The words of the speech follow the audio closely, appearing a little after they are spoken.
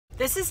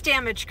This is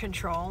Damage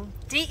Control.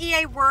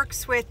 DEA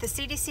works with the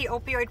CDC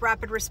Opioid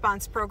Rapid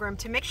Response Program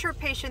to make sure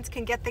patients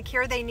can get the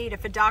care they need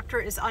if a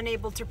doctor is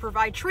unable to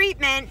provide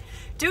treatment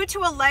due to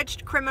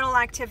alleged criminal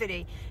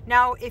activity.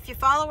 Now, if you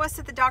follow us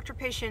at the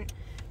Doctor-Patient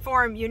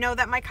Forum, you know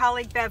that my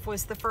colleague Bev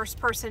was the first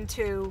person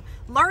to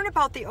learn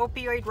about the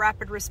Opioid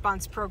Rapid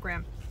Response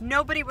Program.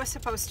 Nobody was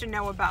supposed to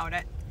know about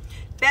it.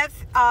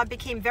 Bev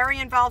became very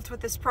involved with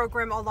this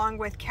program along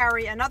with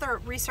Carrie, another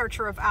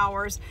researcher of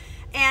ours,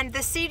 and the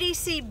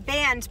CDC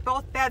banned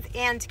both Bev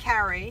and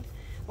Carrie,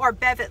 or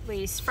Bev at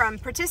least, from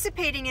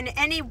participating in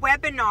any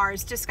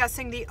webinars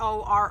discussing the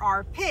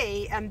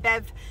ORRP, and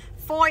Bev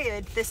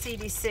FOIA'd the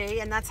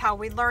CDC, and that's how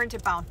we learned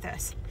about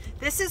this.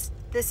 This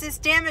is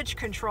damage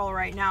control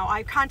right now.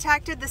 I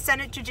contacted the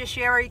Senate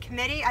Judiciary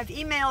Committee. I've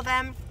emailed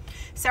them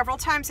several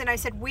times, and I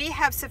said we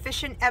have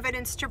sufficient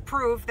evidence to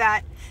prove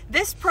that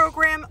this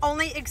program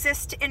only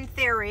exists in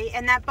theory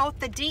and that both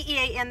the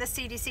DEA and the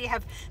CDC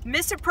have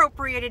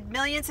misappropriated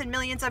millions and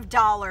millions of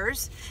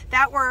dollars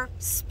that were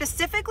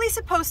specifically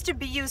supposed to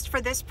be used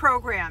for this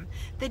program.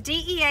 The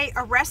DEA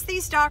arrests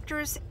these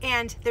doctors,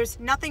 and there's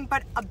nothing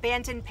but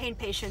abandoned pain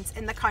patients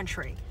in the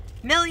country.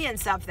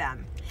 Millions of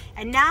them.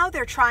 And now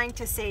they're trying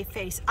to save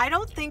face. I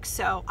don't think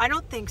so. I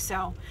don't think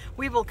so.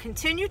 We will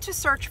continue to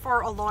search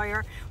for a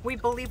lawyer. We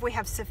believe we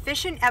have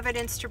sufficient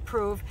evidence to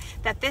prove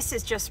that this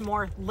is just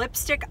more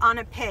lipstick on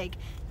a pig.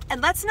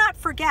 And let's not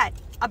forget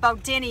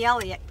about Danny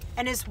Elliott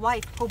and his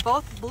wife, who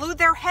both blew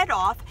their head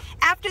off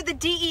after the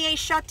DEA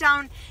shut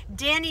down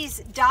Danny's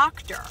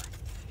doctor.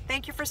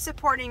 Thank you for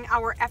supporting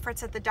our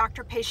efforts at the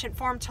Doctor-Patient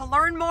Forum. To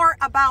learn more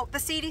about the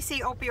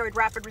CDC Opioid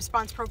Rapid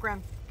Response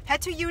Program, head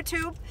to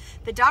YouTube,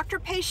 the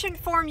Doctor-Patient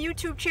Forum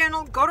YouTube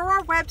channel, go to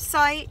our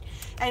website,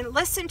 and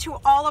listen to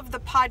all of the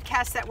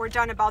podcasts that were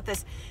done about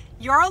this.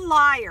 You're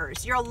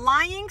liars. You're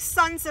lying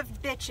sons of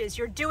bitches.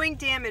 You're doing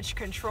damage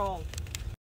control.